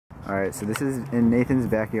Alright, so this is in Nathan's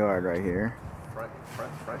backyard right here.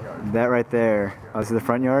 Front yard. That right there. Oh, this is the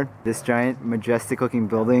front yard? This giant, majestic looking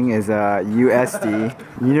building is USD,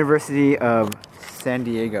 University of San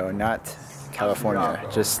Diego, not California,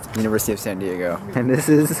 just University of San Diego. And this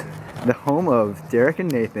is the home of Derek and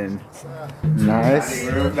Nathan. Nice.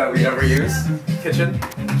 Dining room that we never use. Kitchen.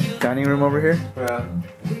 Dining room over here? Yeah.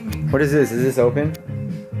 What is this? Is this open?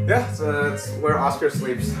 Yeah, so it's where Oscar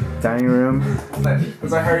sleeps. Dining room.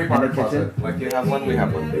 It's a Harry Potter kitchen? closet. Like you have one, we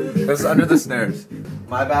have one. It's under the stairs.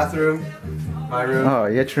 My bathroom, my room. Oh,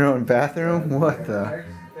 you got your own bathroom? What the?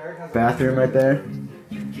 Bathroom right there.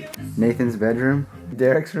 Nathan's bedroom.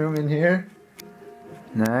 Derek's room in here.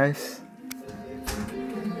 Nice.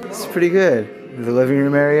 It's pretty good. The living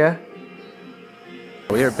room area.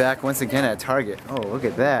 We are back once again at Target. Oh, look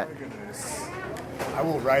at that. I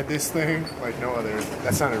will ride this thing like no other.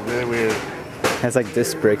 That sounded really weird. Has like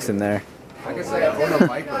disc brakes in there. I can say I own a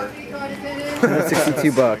Viper.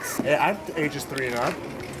 162 bucks. Yeah, I'm ages 3 and up.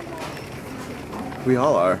 We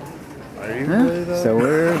all are. Are you? Huh? So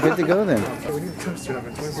we're good to go then. Oh, we need a toaster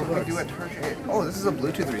oven. 24 bucks. Do a Target. Oh, this is a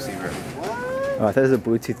Bluetooth receiver. Oh, I thought it was a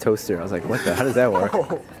Bluetooth toaster. I was like, what the? How does that work?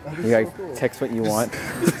 Oh, You like text what you want.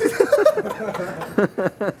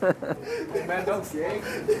 Man, don't gay.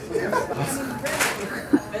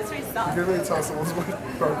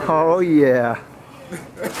 Oh yeah.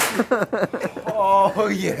 Oh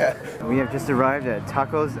yeah. We have just arrived at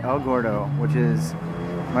Tacos El Gordo, which is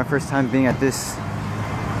my first time being at this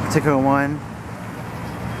particular one.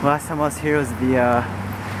 Last time I was here was the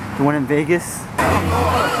one in Vegas.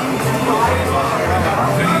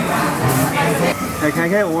 Hey, can I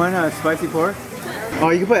get one spicy pork? Oh,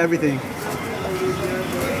 you can put everything.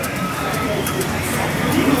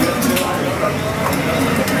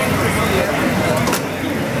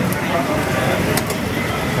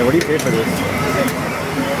 Hey, what do you pay for this?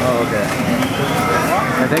 Oh, okay.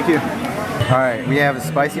 Yeah, thank you. Alright, we have a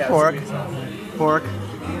spicy pork,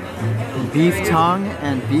 beef tongue,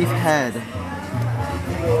 and beef head.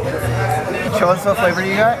 Show us what flavor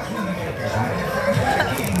you got.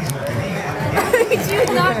 She's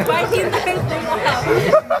not biting that thing off.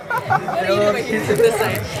 What are you doing here to this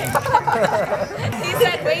side? He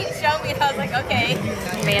said, wait, show me. And I was like, okay,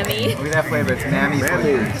 Mammy. Look at that flavor, it's Mammy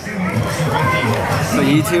flavor. So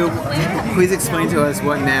YouTube, please explain to us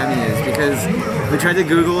what Mammy is, because we tried to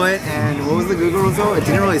Google it, and what was the Google result? It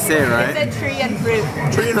didn't really say it, right? It said tree and fruit.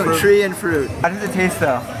 Tree and fruit. How does it taste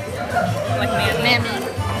though? Like Mammy.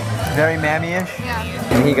 Very Mammy-ish?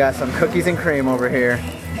 Yeah. And he got some cookies and cream over here.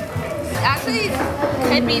 Actually,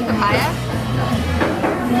 could be papaya.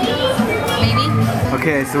 Maybe.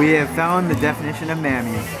 Okay, so we have found the definition of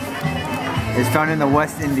Mammy. It's found in the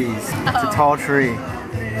West Indies. It's a tall tree.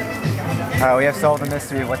 Alright, we have solved the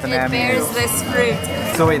mystery of what the Mammy It bears is. this fruit.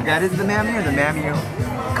 So wait, that is the Mammy, or the Mammy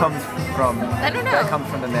comes from? I don't know. That comes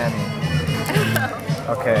from the Mammy.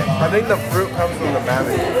 Okay. I think the fruit comes from the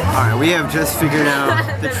Mammy. Alright, we have just figured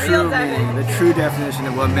out the The true real meaning, the true definition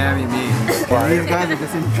of what Mammy means. And these guys are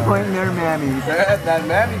just enjoying their Mammies. That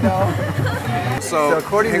Mammy doll. So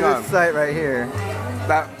according to this site right here,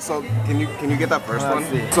 So can you get that first Let's one?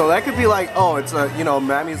 see. So that could be like, oh, it's a, you know,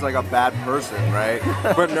 Mammy's like a bad person, right?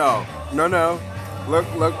 But no. Look,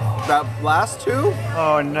 that last two?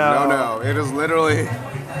 oh no. No, it is literally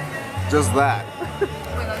just that.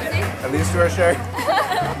 And these two are sharing.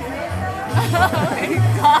 Oh my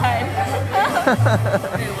god.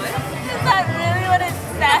 Is that really what it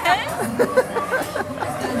says?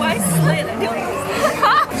 Why slit? I don't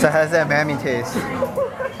understand. So how does that Mammy taste?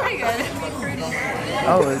 Pretty good.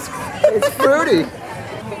 Oh, it's fruity.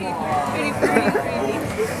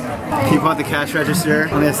 People at the cash register,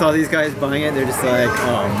 when they saw these guys buying it, they're just like,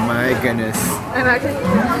 oh my goodness.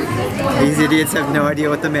 These idiots have no idea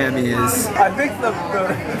what the Mammy is. I think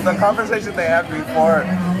the conversation they had before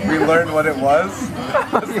we learned what it was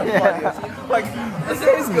the funniest. Like, this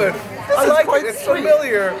tastes good. I like it. It's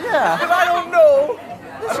familiar. Yeah. But I don't know.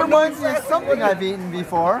 This reminds me of something I've eaten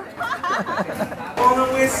before. Wanna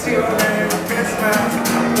wish you a Merry Christmas.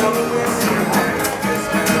 Wanna wish you a Merry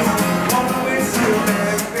Christmas. Wanna wish you a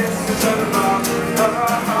Merry Christmas.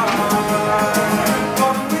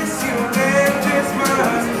 Wanna wish you a Merry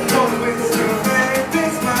Christmas. Wanna wish you a Merry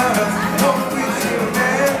Christmas. Wanna wish you a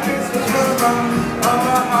Merry Christmas.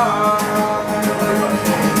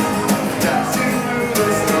 Dancing through the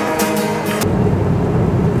snow.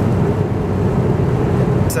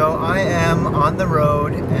 So I am on the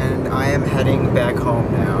road and I am heading back home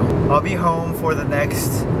now. I'll be home for the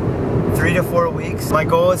next 3 to 4 weeks. My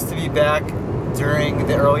goal is to be back during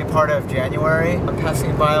the early part of January. I'm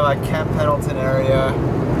passing by like Camp Pendleton area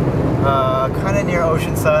Kind of near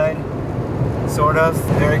Oceanside, sort of.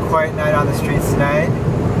 Very quiet night on the streets tonight.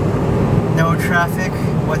 No traffic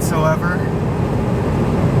whatsoever.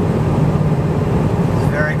 It's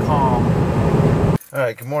very calm.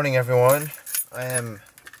 Alright, good morning everyone. I am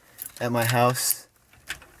at my house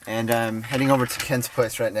and I'm heading over to Kent's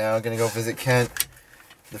place right now. I'm gonna go visit Kent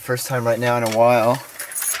for the first time right now in a while.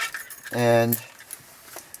 And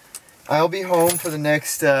I'll be home for the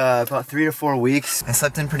next about 3 to 4 weeks. I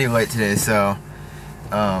slept in pretty late today, so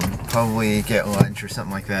probably get lunch or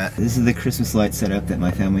something like that. This is the Christmas light setup that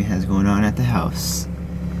my family has going on at the house.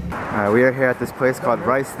 We are here at this place called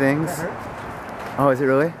Rice Things. Oh, is it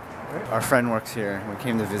really? Our friend works here. We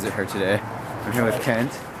came to visit her today. I'm here with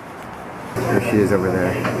Kent. There she is over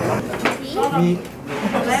there.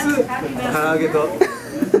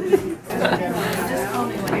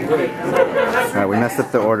 Alright, we messed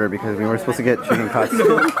up the order because we were supposed to get chicken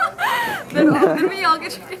katsu. Did we all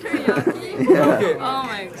get chicken teriyaki? Yeah. Oh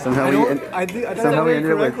my god. Somehow we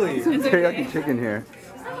ended up with some teriyaki chicken here.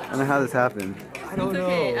 I don't know how this happened. I don't know.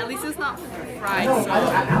 Okay, at least it's not fried,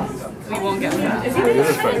 so we won't get that.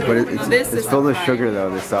 But it's filled with sugar though,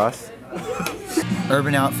 this sauce.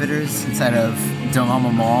 Urban Outfitters inside of Del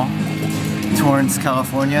Amo Mall, Torrance,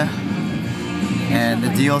 California. And the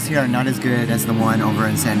deals here are not as good as the one over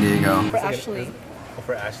in San Diego. For Ashley. Oh,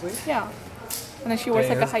 for Ashley? Yeah. And then she wears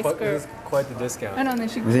like a high skirt. This is quite the discount. I know, and then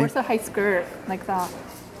she wears a high skirt like that.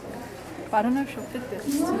 But I don't know if she'll fit this.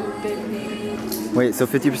 It's too big. Wait, so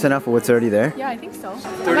 50% off of what's already there? Yeah, I think so.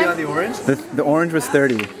 30 on the orange? The orange was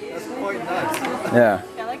 30. That's quite nuts. Yeah.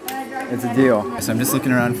 Yeah, I like that. It's a deal. So I'm just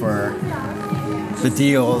looking around for the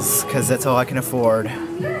deals because that's all I can afford.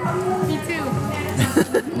 Me too.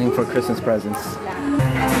 Looking for Christmas presents.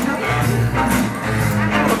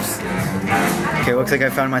 Oops. Okay, looks like I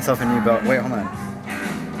found myself a new belt. Wait, hold on.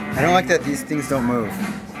 I don't like that these things don't move.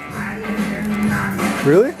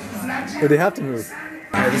 Really? Or they have to move?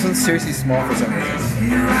 Yeah, this one's seriously small for some reason.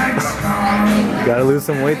 Gotta lose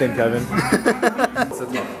some weight then, Kevin.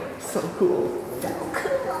 So cool.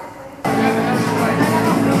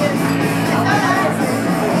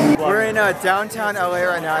 We're in downtown LA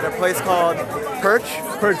right now at a place called Perch.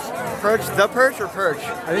 The Perch or Perch?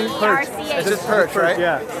 I think Perch. It's just Perch, right?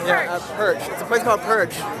 Yeah. Yeah, Perch. It's a place called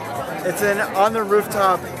Perch. It's an on the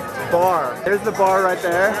rooftop bar. There's the bar right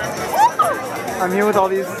there. I'm here with all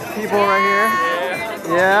these people right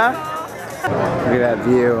here. Yeah? Look at that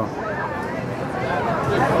view.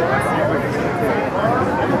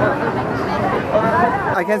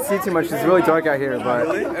 I can't see too much. It's really dark out here, but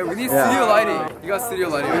Hey, we need studio lighting. You got studio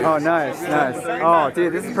lighting. oh, nice. Oh,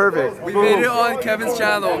 dude, this is perfect. We made it on Kevin's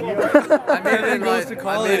channel. I made it in light.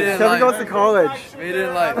 Kevin goes to college. Made it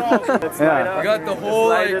in light. Yeah. We got the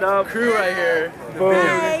whole crew right here. Boom.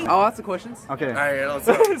 I'll ask the questions. Okay. Alright, let's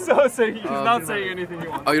go. So he's not saying anything you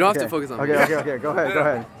want. Oh, you don't have to focus on me. Okay. Go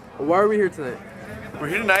ahead. Why are we here tonight? We're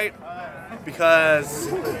here tonight because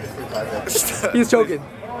He's choking.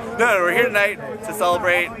 no, we're here tonight to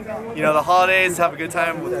celebrate, you know, the holidays, have a good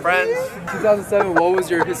time with friends. 2007, what was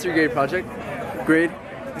your history grade project? Grade?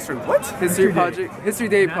 History what? History project? History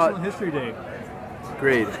day project. History Day.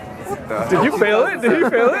 Grade. Did you fail it?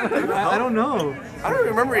 I don't know. I don't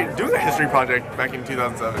remember doing a history project back in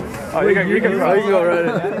 2007. Oh, you can go right.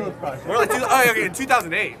 We're like, okay, in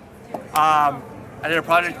 2008. I did a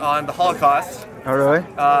project on the Holocaust. Oh, really?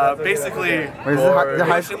 Basically, Wait, this is the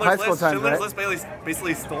high school times, Schindler's right? List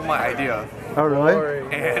basically stole my idea Oh, really?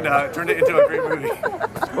 and turned it into a great movie.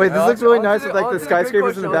 Wait, this looks really nice with like the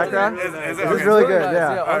skyscrapers in the background. Is This okay. is really good,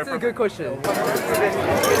 yeah. That's a good question. On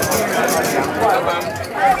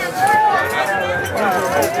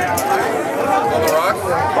the rocks?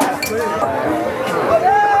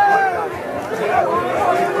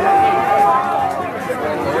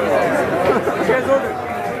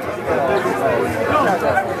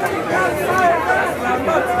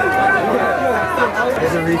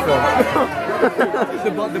 There's a refill.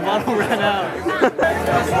 The bottle ran out.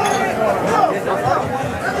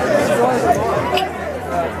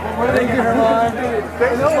 Thank you, Herman.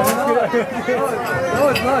 No,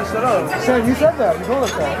 it's not. Shut up. Sam, you said that. You told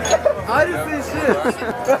us that. I didn't say shit.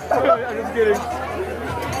 I'm just kidding.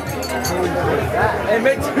 Hey,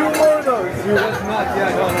 make 2 more of those. Dude, that's nuts.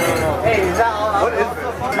 Yeah, no. Hey, is that all? What is this?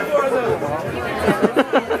 2 more of those.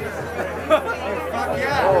 Fuck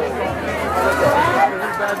yeah.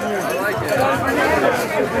 Bad news. I like it.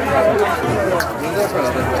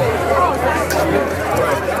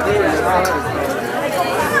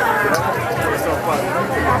 So fun.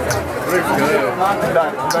 Looks good. I'm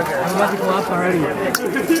done here. I'm about to collapse already.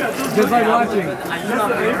 Just like watching.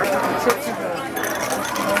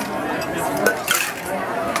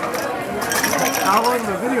 How long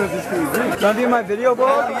the video is this going to be? You wanna be in my video, bro?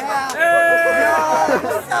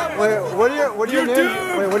 Wait, what are your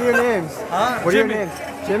names? Wait, what are your names? Huh? What are your names?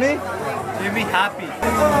 Jimmy? Jimmy Happy.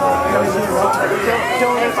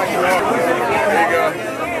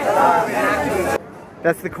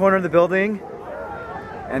 That's the corner of the building.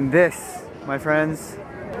 And this, my friends,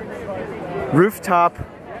 rooftop,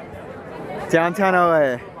 downtown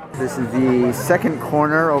LA. This is the second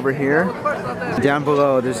corner over here. Down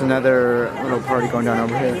below, there's another little party going down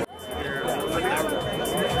over here.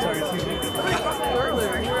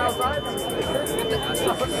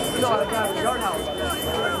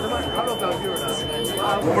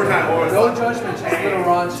 One more time. No judgment, just little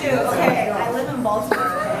raunchy. Okay, I live in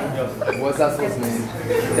Baltimore. What's that supposed to mean?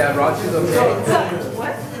 Damn, raunchy's okay.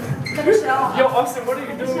 What? Finish it off. Yo, Austin, what are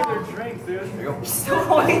you doing with your drinks, dude? So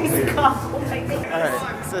always coughing.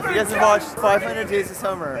 Alright, so if you guys have watched 500 Days of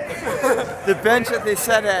Summer, the bench that they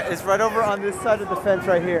sat at is right over on this side of the fence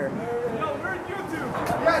right here. Yo, we're in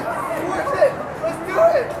YouTube. Let's do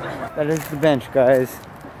it! That is the bench, guys.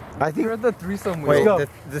 I think You're at the threesome wait, wheel.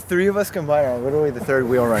 the three of us combined are literally the third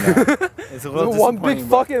wheel right now. It's a little One big disappointing,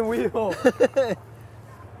 fucking wheel.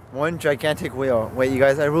 one gigantic wheel. Wait, you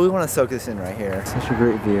guys, I really want to soak this in right here. Such a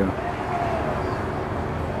great view.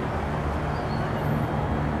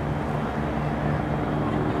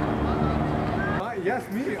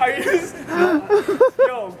 Yes, me. Are you just...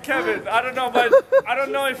 Yo, Kevin, I don't know, but I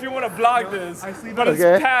don't know if you want to vlog this, but it's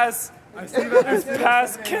past. It's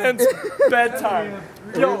past Ken's bedtime.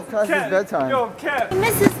 Yo, It's past his Ken. bedtime. Yo, Ken.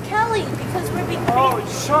 Mrs. Kelly, because we're being Oh,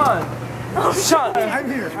 Sean. Sean.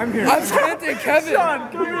 I'm here. I'm Kent and Kevin.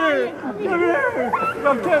 Sean, come here. Come here.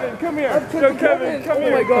 Yo, Kevin, come here. Yo, Kevin, come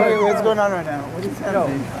here. Oh my god. Wait, what's going on right now? What is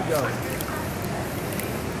happening?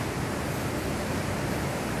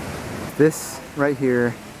 This right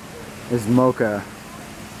here is Mocha,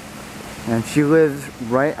 and she lives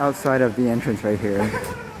right outside of the entrance right here.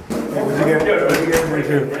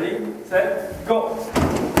 Ready, set, go.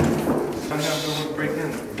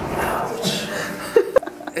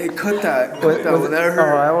 Hey, cut that. Cut that. Will that Oh,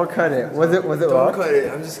 hurt? I will cut it. Was it Don't locked? cut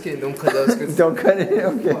it. I'm just kidding. Don't cut that. Good. Don't cut it.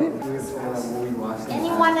 Okay.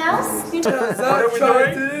 Anyone else? What are we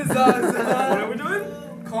doing? What are we doing?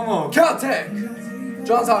 Come on. Caltech.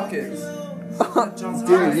 Johns Hopkins.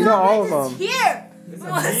 Dude, you know all of them. Here!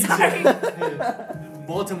 Oh, sorry.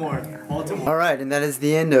 Baltimore. Alright, and that is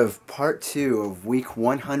the end of part 2 of week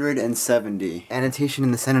 170. Annotation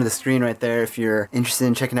in the center of the screen right there if you're interested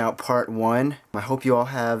in checking out part 1. I hope you all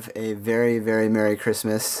have a very, very Merry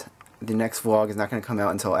Christmas. The next vlog is not going to come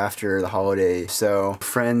out until after the holiday, so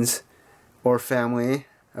friends or family,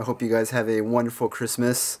 I hope you guys have a wonderful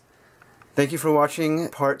Christmas. Thank you for watching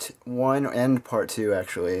part 1 and part 2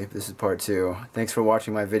 actually. This is part 2. Thanks for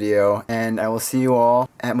watching my video, and I will see you all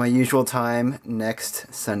at my usual time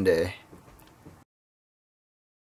next Sunday.